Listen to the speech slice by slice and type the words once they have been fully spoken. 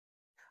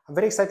I'm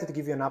very excited to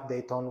give you an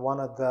update on one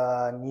of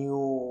the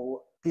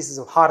new pieces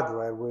of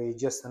hardware we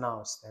just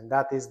announced, and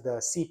that is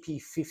the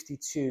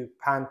CP52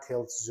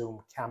 pan-tilt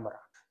zoom camera.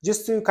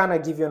 Just to kind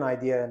of give you an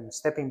idea and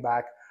stepping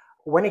back,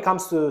 when it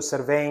comes to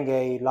surveying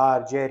a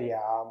large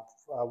area,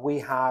 we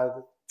have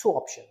two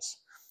options.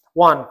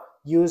 One,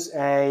 use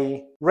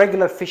a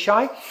regular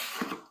fisheye,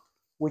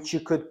 which you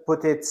could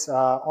put it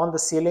on the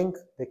ceiling,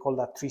 they call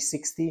that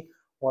 360,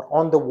 or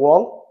on the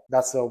wall,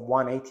 that's a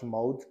 180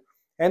 mode.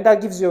 And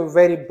that gives you a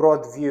very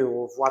broad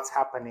view of what's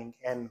happening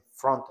in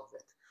front of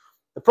it.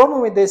 The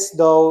problem with this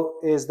though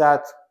is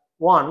that,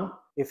 one,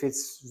 if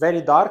it's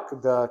very dark,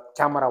 the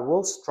camera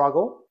will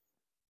struggle.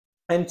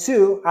 And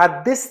two,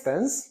 at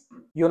distance,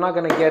 you're not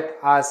going to get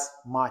as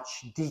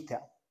much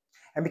detail.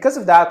 And because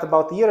of that,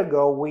 about a year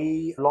ago,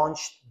 we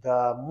launched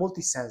the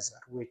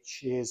multisensor, which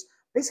is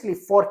basically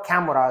 4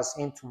 cameras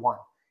into one.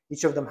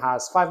 Each of them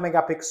has 5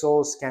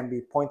 megapixels, can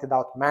be pointed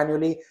out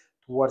manually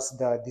towards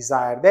the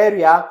desired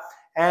area,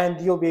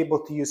 and you'll be able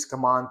to use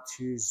command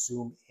to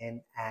zoom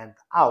in and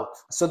out.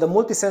 So the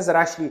multisensor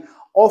actually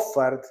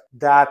offered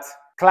that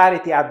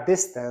clarity at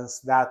distance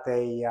that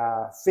a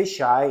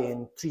fisheye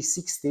in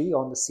 360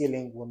 on the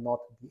ceiling will not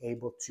be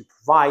able to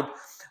provide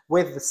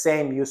with the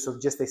same use of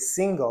just a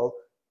single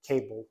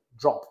cable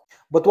drop.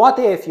 But what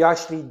if you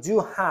actually do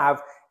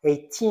have a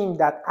team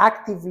that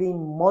actively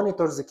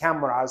monitors the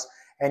cameras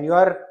and you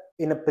are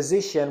in a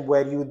position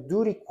where you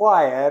do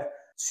require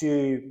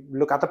to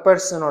look at a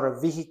person or a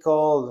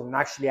vehicle and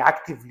actually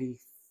actively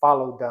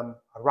follow them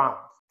around?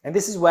 And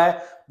this is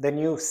where the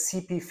new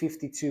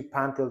CP52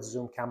 pan-tilt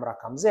zoom camera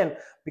comes in,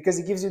 because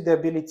it gives you the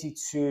ability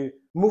to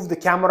move the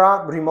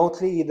camera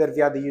remotely, either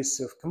via the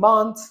use of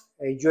command,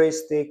 a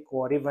joystick,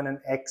 or even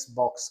an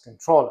Xbox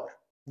controller.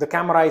 The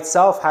camera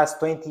itself has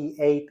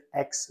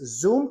 28x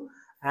zoom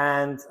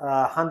and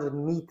 100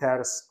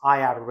 meters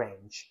IR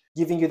range,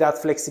 giving you that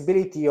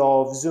flexibility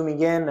of zooming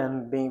in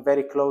and being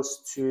very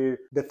close to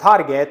the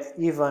target,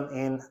 even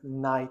in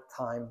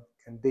nighttime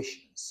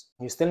conditions.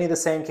 You still need the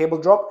same cable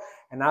drop,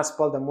 and as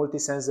per the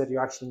multisensor, you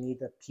actually need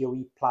a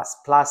PoE++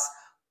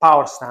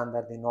 power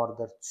standard in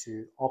order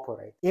to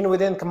operate.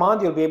 Within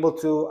command, you'll be able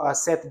to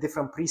set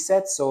different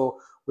presets. So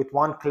with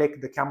one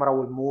click, the camera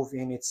will move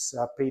in its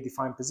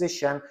predefined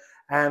position.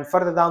 And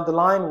further down the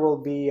line,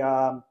 we'll be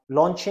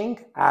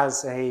launching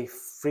as a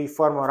free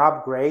firmware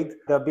upgrade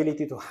the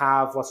ability to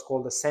have what's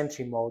called the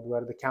Sentry mode,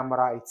 where the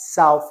camera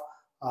itself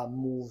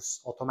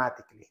moves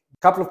automatically. A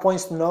couple of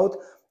points to note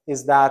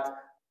is that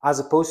as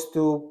opposed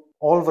to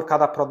all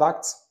Verkada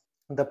products,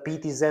 the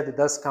PTZ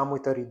does come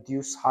with a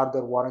reduced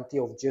hardware warranty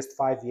of just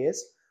 5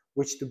 years,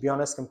 which, to be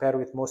honest, compared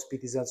with most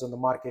PTZs on the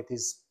market,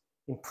 is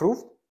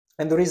improved.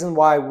 And the reason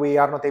why we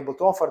are not able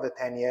to offer the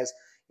 10 years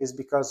is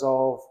because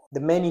of the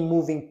many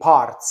moving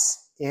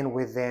parts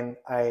within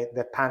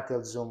the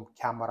pan-tilt zoom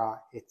camera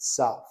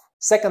itself.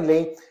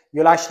 Secondly,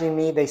 you'll actually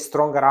need a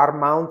stronger arm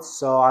mount.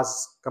 So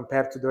as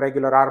compared to the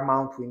regular arm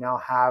mount, we now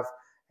have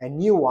a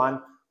new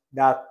one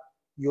that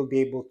you'll be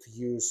able to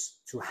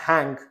use to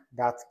hang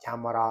that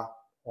camera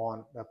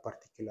on a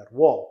particular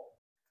wall.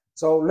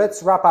 So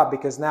let's wrap up,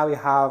 because now you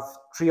have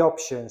 3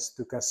 options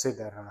to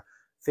consider: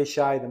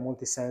 fisheye, the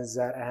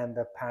multisensor, and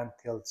the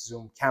pan-tilt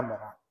zoom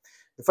camera.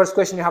 The first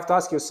question you have to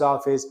ask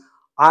yourself is,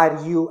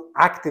 are you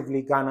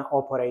actively gonna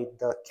operate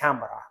the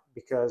camera?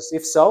 Because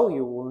if so,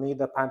 you will need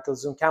a pan-tilt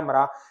zoom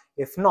camera.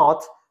 If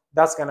not,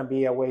 that's gonna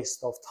be a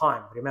waste of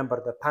time. Remember,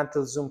 the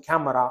pan-tilt zoom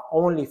camera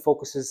only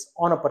focuses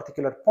on a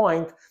particular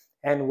point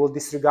and will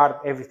disregard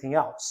everything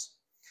else.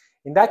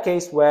 In that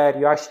case, where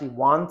you actually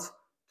want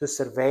to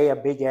survey a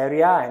big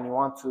area and you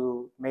want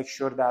to make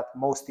sure that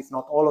most, if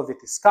not all of it,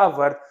 is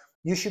covered,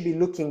 you should be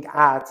looking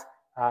at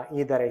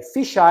either a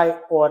fisheye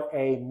or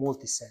a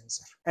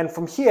multisensor. And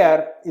from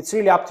here, it's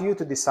really up to you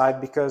to decide,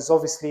 because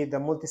obviously the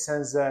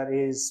multisensor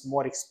is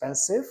more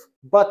expensive,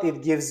 but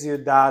it gives you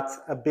that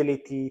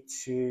ability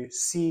to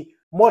see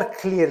more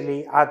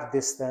clearly at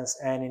distance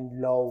and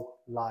in low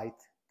light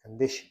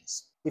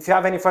conditions. If you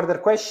have any further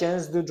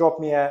questions, do drop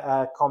me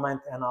a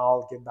comment and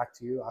I'll get back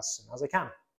to you as soon as I can.